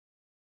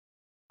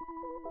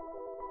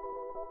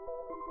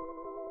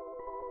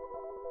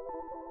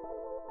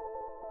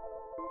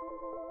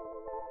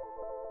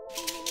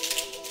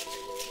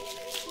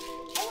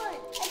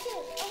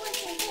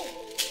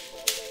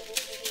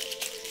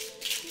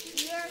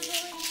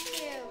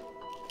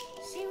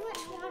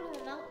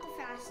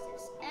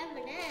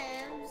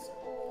M&Ms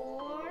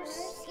or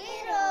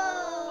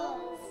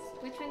Skittles?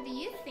 Which one do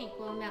you think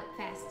will melt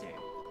faster?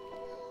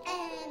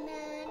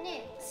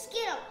 M&Ms,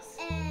 Skittles,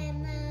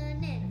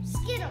 M&Ms,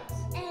 Skittles,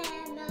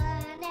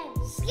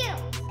 M&Ms,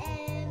 Skittles,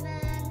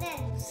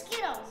 M&Ms,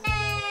 Skittles.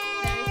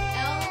 There's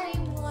only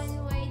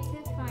one way to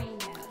find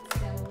out.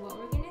 So what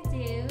we're going to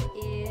do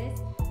is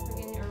we're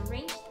going to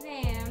arrange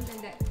them in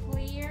that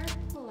clear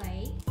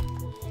plate.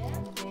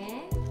 And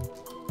then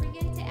we're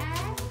going to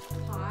add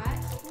hot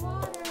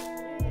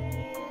water.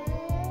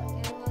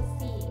 And we'll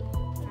see.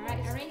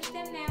 Alright, arrange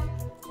them now.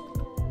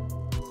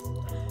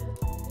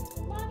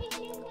 Mommy,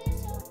 can you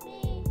please help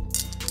me?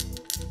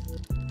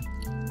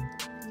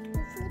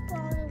 Flip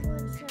all the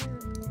ones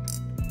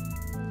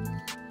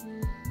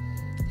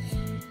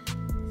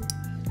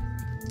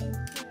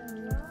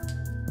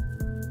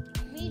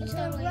We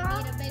totally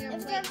need a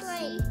bigger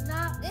plate.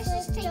 This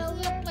is taking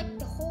up like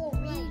the whole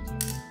region.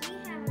 We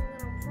have a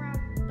little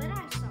problem, but I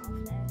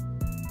solved it.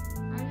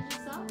 How did you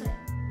solve it?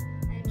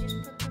 I just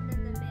put them in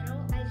the middle.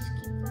 I just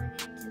keep going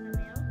into the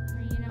middle.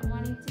 Are you not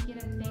wanting to get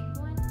a big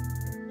one?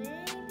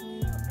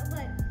 Maybe,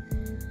 but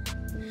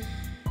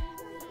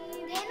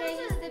Okay,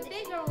 use the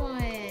bigger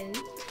one.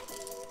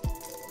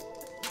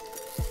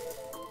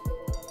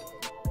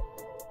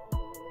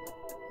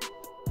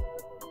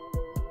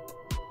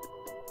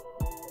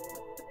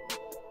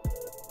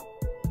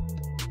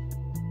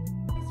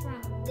 What's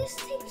wrong? this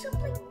takes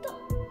up like the.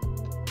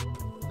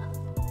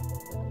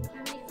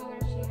 How many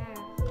colors do you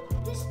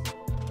have? This.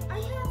 I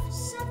have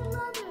 7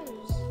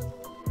 others.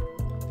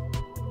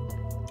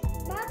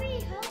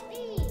 Mommy, help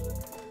me.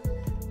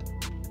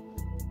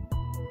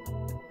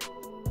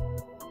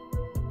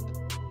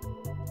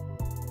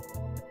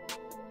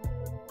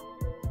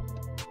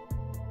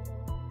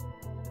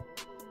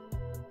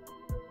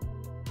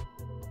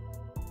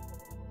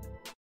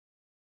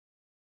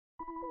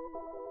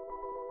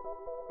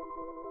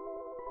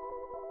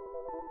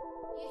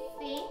 You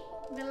see,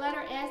 the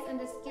letter S on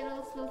the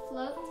Skittles will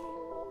float.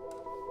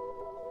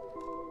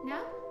 No?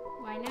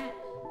 Why not?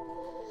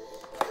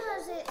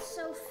 Because it's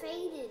so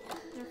faded.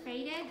 They're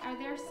faded? Are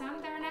there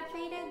some that are not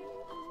faded?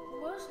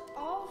 Most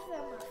all of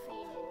them are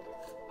faded.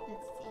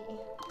 Let's see.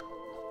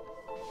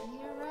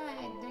 You're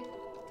right. They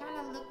kind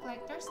of look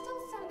like there's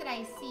still some that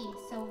I see.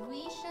 So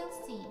we shall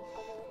see.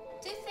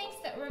 2 things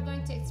that we're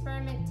going to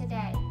experiment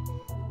today.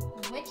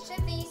 Which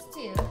of these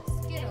 2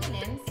 Skittles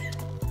M&Ms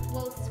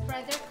will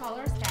spread their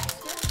colors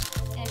faster?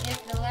 And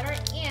if the letter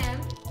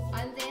M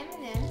on the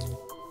M&Ms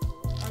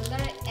or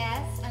letter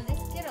S on the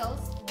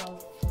Skittles will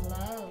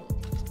float.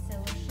 So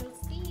we shall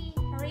see.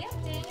 Hurry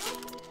up,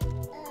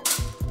 Daniel.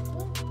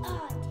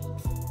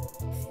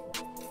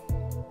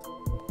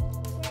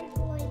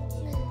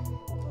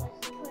 We're going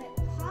to put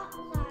hot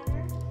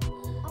water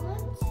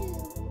onto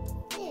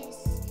this,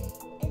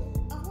 and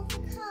all the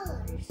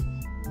colors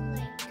will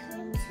like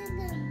come to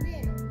the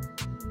middle.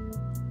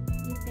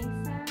 You think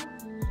so?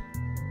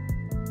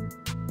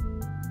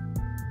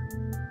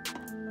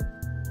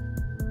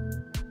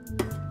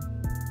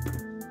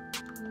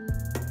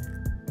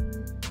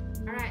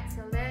 Alright,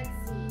 so let's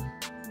see.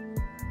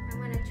 I'm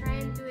going to try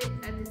and do it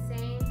at the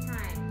same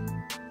time.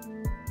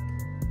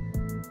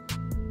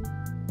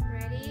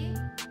 Ready?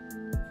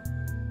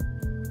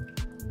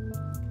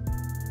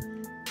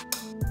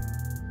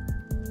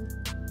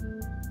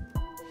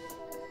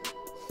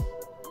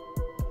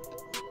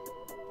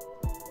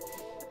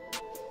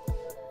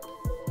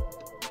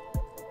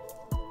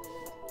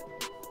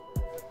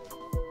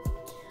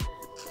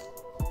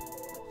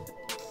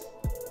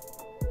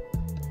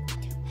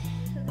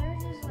 So they're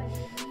just like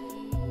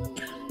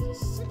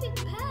sipping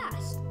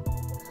past.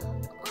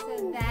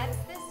 So that's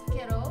the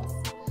Skittles.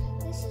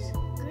 This is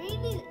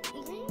green.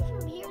 Green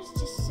from here is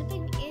just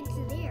sipping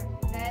into there.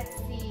 Let's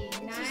see.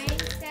 9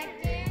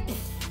 seconds.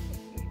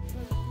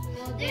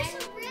 Well, There's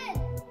then some red.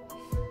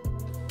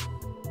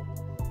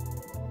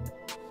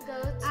 go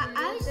to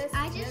the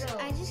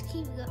Skittles. I just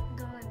keep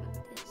going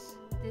with this.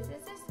 This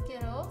is the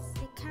Skittles.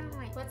 It kind of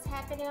like What's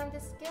happening on the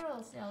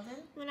Skittles,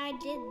 Eldon? when I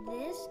did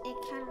this, it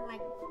kind of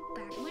like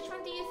back. Which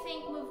one do you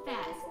think moved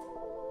fast?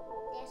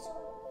 This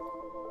one.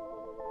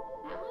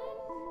 That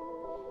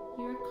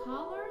one? Your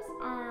colors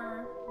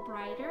are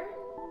brighter.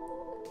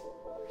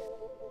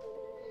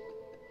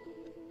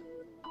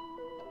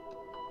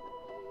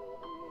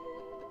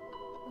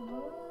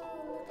 Oh,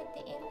 look at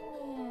the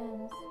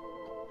M&Ms.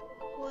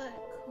 What?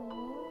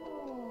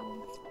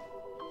 Cool.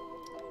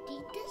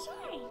 Deep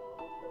design.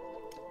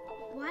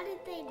 Why did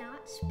they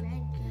not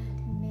spread good?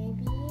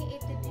 Maybe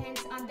it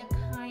depends on the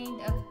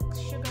kind of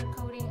sugar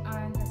coating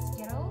on the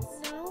Skittles.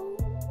 No,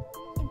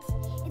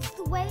 it's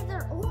the way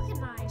they're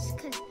organized.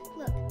 Cause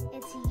look,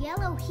 it's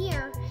yellow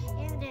here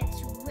and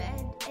it's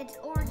red, it's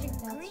orange and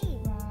That's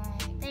green.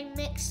 right. They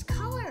mix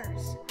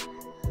colors.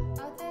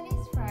 Oh, that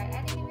is right.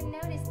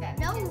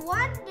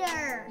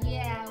 wonder.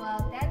 Yeah,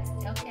 well, that's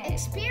okay.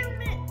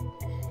 Experiment.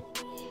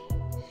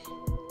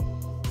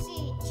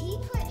 See, he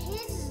put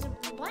his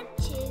in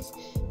bunches.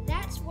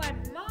 That's why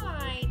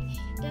mine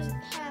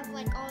doesn't have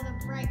like all the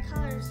bright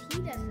colors. He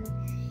doesn't.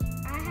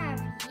 I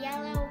have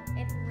yellow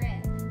and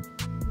red.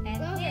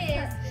 And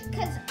his,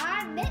 because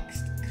I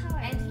mixed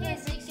colors. and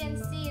his, you can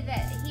see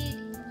that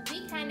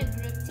we kind of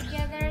grouped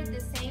together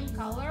the same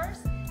colors.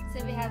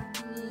 So we have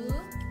blue,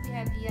 we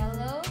have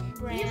yellow,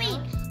 brown. You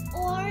mean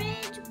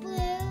orange,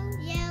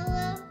 blue,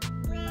 yellow,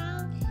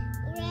 brown,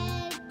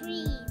 red,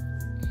 green.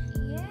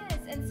 Yes,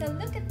 and so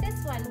look at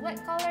this one.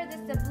 What color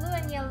does the blue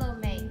and yellow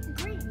make?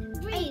 Green.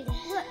 Green.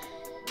 Look.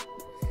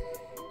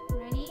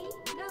 Ready?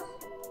 Go.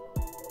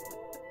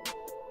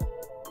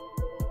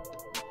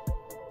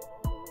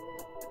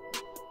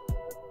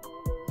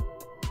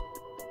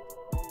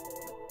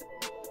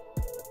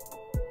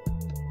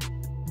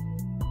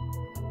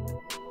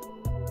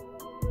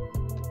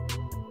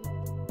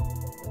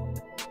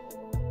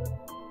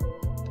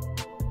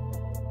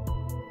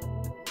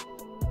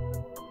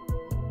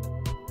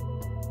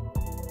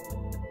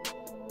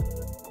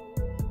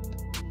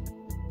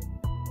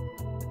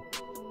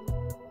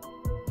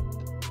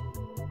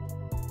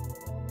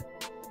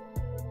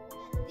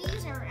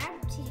 These are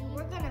empty.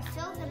 We're gonna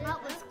fill them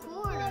up with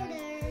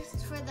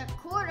quarters for the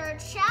quarter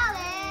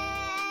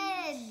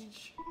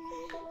challenge.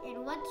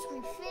 And once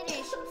we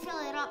finish, fill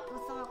it up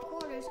with all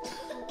quarters,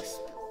 we'll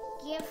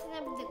give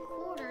them the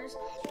quarters.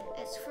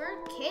 It's for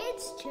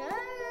kids'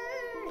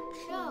 church.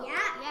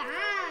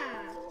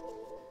 Yeah.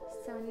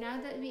 So now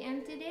that we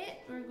emptied it,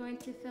 we're going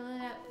to fill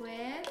it up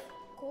with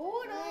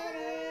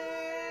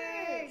Quarters.